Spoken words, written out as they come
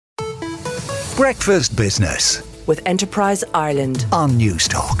Breakfast Business with Enterprise Ireland on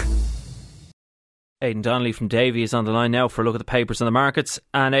Newstalk. Aidan Donnelly from Davy is on the line now for a look at the papers and the markets.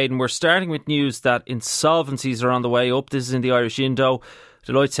 And Aidan, we're starting with news that insolvencies are on the way up. This is in the Irish Indo.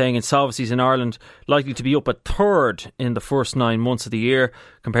 Deloitte saying insolvencies in Ireland likely to be up a third in the first 9 months of the year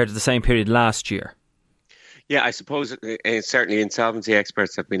compared to the same period last year. Yeah, I suppose certainly insolvency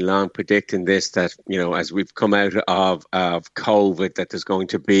experts have been long predicting this, that, as we've come out of COVID, that there's going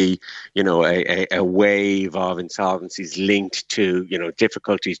to be, a wave of insolvencies linked to,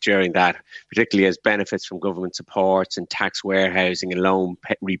 difficulties during that, particularly as benefits from government supports and tax warehousing and loan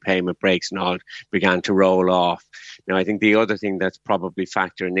repayment breaks and all began to roll off. Now, I think the other thing that's probably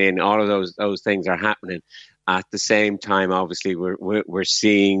factoring in, all of those things are happening. At the same time, obviously, we're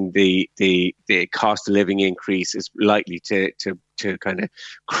seeing the cost of living increase is likely to kind of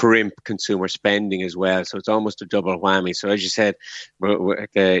crimp consumer spending as well. So it's almost a double whammy. So as you said,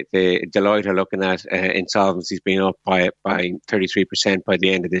 the Deloitte are looking at insolvencies being up by 33% by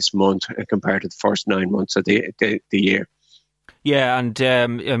the end of this month compared to the first 9 months of the year. Yeah, and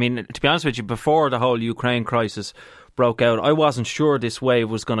to be honest with you, before the whole Ukraine crisis broke out, I wasn't sure this wave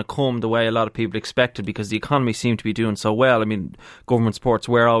was going to come the way a lot of people expected, because the economy seemed to be doing so well. I mean, government supports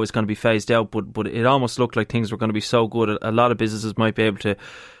were always going to be phased out, but it almost looked like things were going to be so good. A lot of businesses might be able to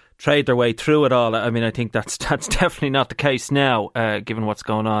trade their way through it all. I mean, I think that's definitely not the case now, given what's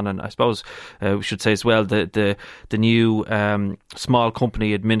going on. And I suppose we should say as well the new small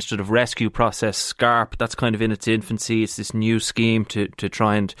company administrative rescue process, SCARP, that's kind of in its infancy. It's this new scheme to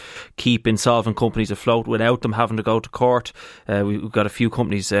try and keep insolvent companies afloat without them having to go to court. We've got a few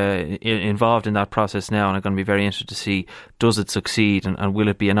companies involved in that process now, and I'm going to be very interested to see, does it succeed, and will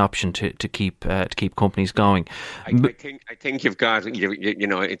it be an option to keep companies going? I think you've got,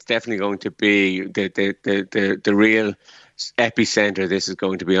 it's definitely going to be the real epicenter. This is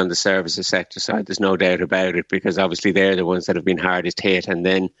going to be on the services sector side. There's no doubt about it, because obviously they're the ones that have been hardest hit. And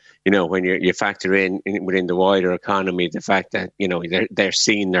then, when you factor in within the wider economy, the fact that, they're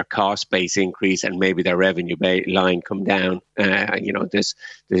seeing their cost base increase and maybe their revenue line come down. It's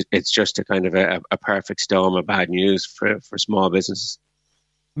just a kind of a perfect storm of bad news for small businesses.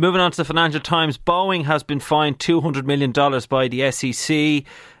 Moving on to the Financial Times, Boeing has been fined $200 million by the SEC.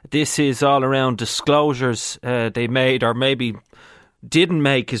 This is all around disclosures they made, or maybe didn't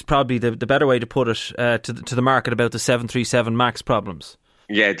make, is probably the better way to put it, to the market about the 737 MAX problems.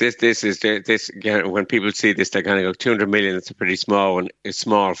 Yeah, this is when people see this, they kind of go, 200 million, it's a pretty small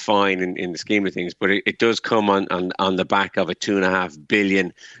fine in the scheme of things, but it does come on the back of a 2.5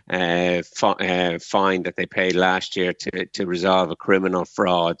 billion fine that they paid last year to resolve a criminal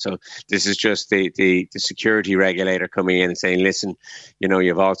fraud. So this is just the security regulator coming in and saying, listen,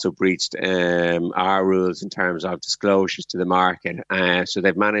 you've also breached our rules in terms of disclosures to the market. So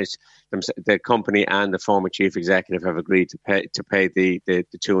they've managed, the company and the former chief executive have agreed to pay the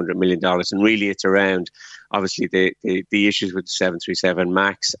 $200 million. And really it's around, obviously, the issues with the 737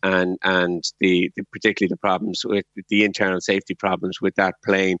 MAX and the particularly the problems with the internal safety problems with that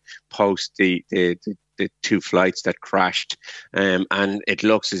plane post the two flights that crashed. And it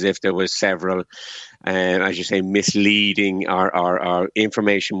looks as if there was several, as you say, misleading or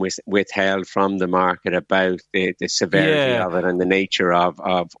information withheld from the market about the severity of it and the nature of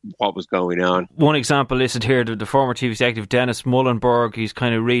what was going on. One example listed here, the former chief executive Dennis Muilenburg, he's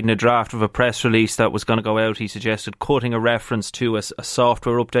kind of reading a draft of a press release that was going to go out. He suggested cutting a reference to a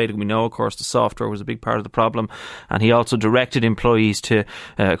software update. And we know, of course, the software was a big part of the problem. And he also directed employees to,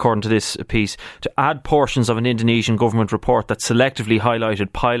 according to this piece, to add portions of an Indonesian government report that selectively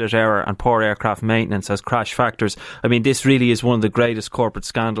highlighted pilot error and poor aircraft maintenance as crash factors. I mean, this really is one of the greatest corporate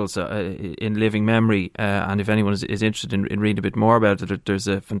scandals in living memory. And if anyone is interested in reading a bit more about it, there's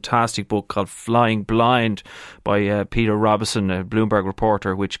a fantastic book called Flying Blind by Peter Robison, a Bloomberg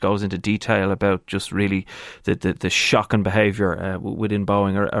reporter, which goes into detail about just really the shocking behaviour within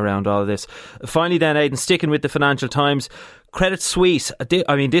Boeing around all of this. Finally then, Aidan, sticking with the Financial Times, Credit Suisse,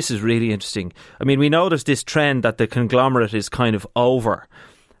 I mean, this is really interesting. I mean, we know there's this trend that the conglomerate is kind of over,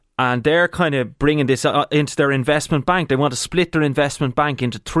 and they're kind of bringing this into their investment bank. They want to split their investment bank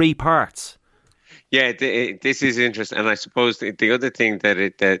into three parts. Yeah, this is interesting, and I suppose the other thing that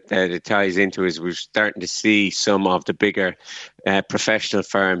it ties into is we're starting to see some of the bigger professional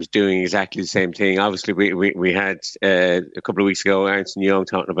firms doing exactly the same thing. Obviously, we had a couple of weeks ago Ernst & Young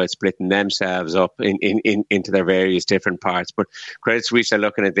talking about splitting themselves up into their various different parts. But Credit Suisse are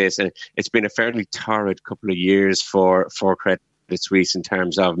looking at this, and it's been a fairly torrid couple of years for Credit the Swiss in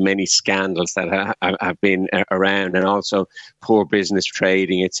terms of many scandals that have been around, and also poor business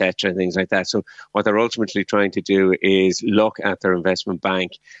trading, etc., and things like that. So what they're ultimately trying to do is look at their investment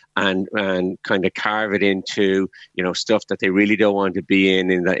bank and kind of carve it into, you know, stuff that they really don't want to be in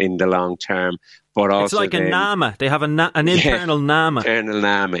the long term. But also it's like a NAMA. They have an internal NAMA. Internal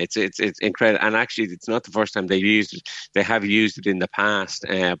NAMA. It's incredible. And actually, it's not the first time they've used it. They have used it in the past,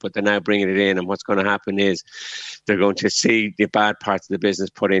 but they're now bringing it in. And what's going to happen is they're going to see the bad parts of the business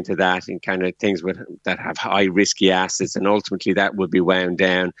put into that, and kind of things that have high risky assets. And ultimately, that will be wound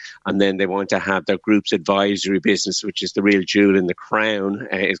down. And then they want to have their group's advisory business, which is the real jewel in the crown,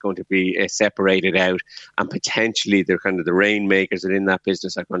 is going to be separated out. And potentially, they're kind of the rainmakers that in that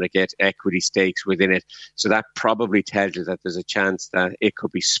business are going to get equity stakes within it. So that probably tells you that there's a chance that it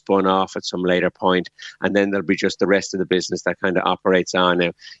could be spun off at some later point, and then there'll be just the rest of the business that kind of operates on.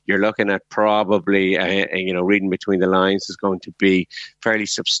 Now, you're looking at probably, reading between the lines, is going to be fairly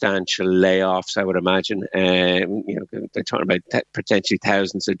substantial layoffs, I would imagine. They're talking about potentially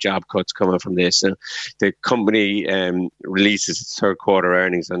thousands of job cuts coming from this. So the company releases its third quarter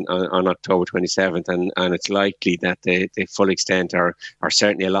earnings on October 27th, and it's likely that the full extent or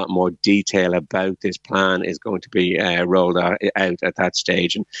certainly a lot more detail about this plan is going to be rolled out at that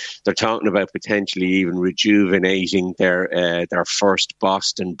stage. And they're talking about potentially even rejuvenating their first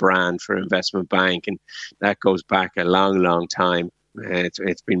Boston brand for investment bank, and that goes back a long time.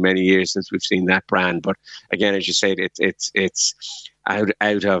 It's been many years since we've seen that brand, but again, as you said, it's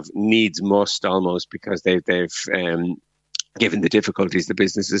out of needs must almost, because they've given the difficulties the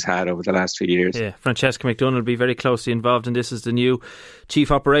business has had over the last few years. Yeah, Francesca McDonald will be very closely involved in this as the new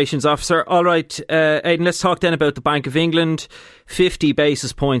Chief Operations Officer. All right, Aidan, let's talk then about the Bank of England. 50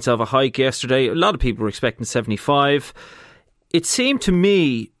 basis points of a hike yesterday. A lot of people were expecting 75. It seemed to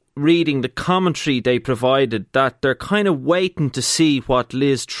me, reading the commentary they provided, that they're kind of waiting to see what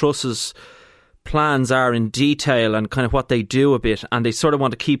Liz Truss's plans are in detail and kind of what they do a bit, and they sort of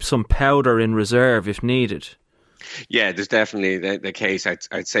want to keep some powder in reserve if needed. Yeah, there's definitely the case.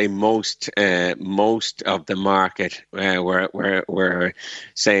 I'd say most of the market were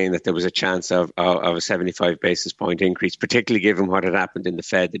saying that there was a chance of a 75 basis point increase, particularly given what had happened in the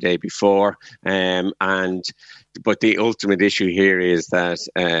Fed the day before. But the ultimate issue here is that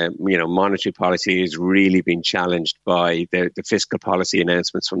monetary policy has really been challenged by the fiscal policy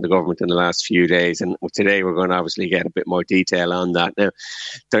announcements from the government in the last few days. And today we're going to obviously get a bit more detail on that. Now,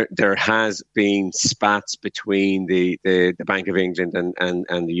 there has been spats between the Bank of England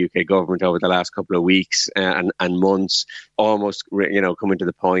and the UK government over the last couple of weeks and months, almost coming to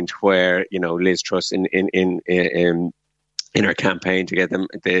the point where Liz Truss in her campaign to get them,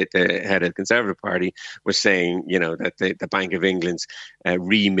 the head of the Conservative Party was saying, that the Bank of England's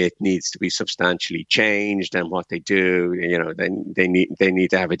remit needs to be substantially changed, and what they do, they need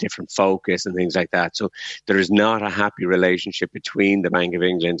to have a different focus and things like that. So there is not a happy relationship between the Bank of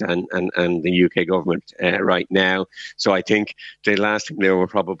England and the UK government right now. So I think the last thing they were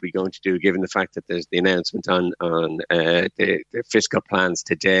probably going to do, given the fact that there's the announcement on the fiscal plans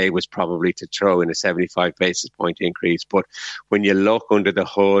today, was probably to throw in a 75 basis point increase. But when you look under the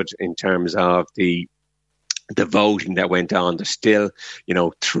hood in terms of the voting that went on, there's still,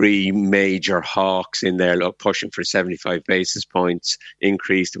 three major hawks in there pushing for 75 basis points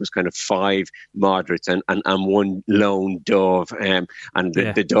increase. There was kind of five moderates and one lone dove.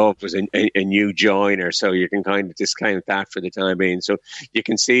 The dove was a new joiner, so you can kind of discount that for the time being. So you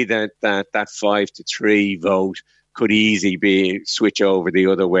can see that 5-3 vote could easily be switch over the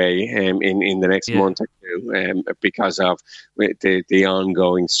other way in the next month or two because of the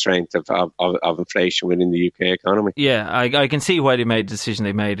ongoing strength of inflation within the UK economy. Yeah, I can see why they made the decision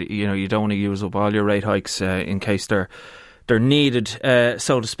they made. You don't want to use up all your rate hikes in case they're needed,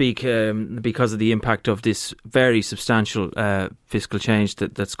 so to speak, because of the impact of this very substantial fiscal change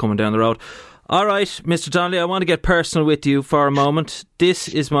that's coming down the road. All right, Mr. Donnelly, I want to get personal with you for a moment. This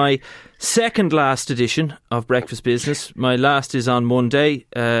is my second last edition of Breakfast Business. My last is on Monday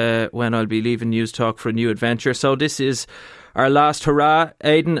when I'll be leaving News Talk for a new adventure. So this is our last hurrah,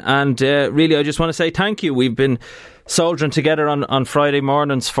 Aidan. And really, I just want to say thank you. We've been soldiering together on Friday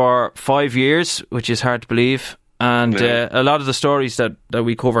mornings for 5 years, which is hard to believe. And a lot of the stories that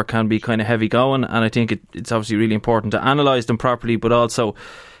we cover can be kind of heavy going. And I think it's obviously really important to analyse them properly, but also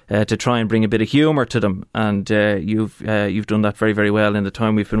to try and bring a bit of humour to them, and you've done that very, very well in the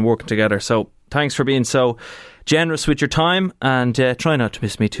time we've been working together. So thanks for being so generous with your time, and try not to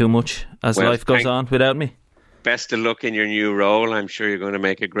miss me too much as life goes on without me. best of luck in your new role. I'm sure you're going to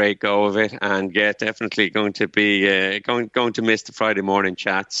make a great go of it, and yeah, definitely going to be going to miss the Friday morning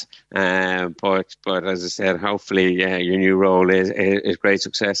chats. But as I said, hopefully your new role is great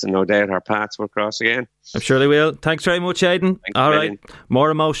success, and no doubt our paths will cross again. I'm sure they will. Thanks very much, Aidan. All right, more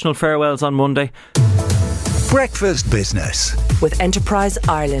emotional farewells on Monday. Breakfast Business with Enterprise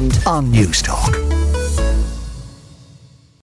Ireland on Newstalk.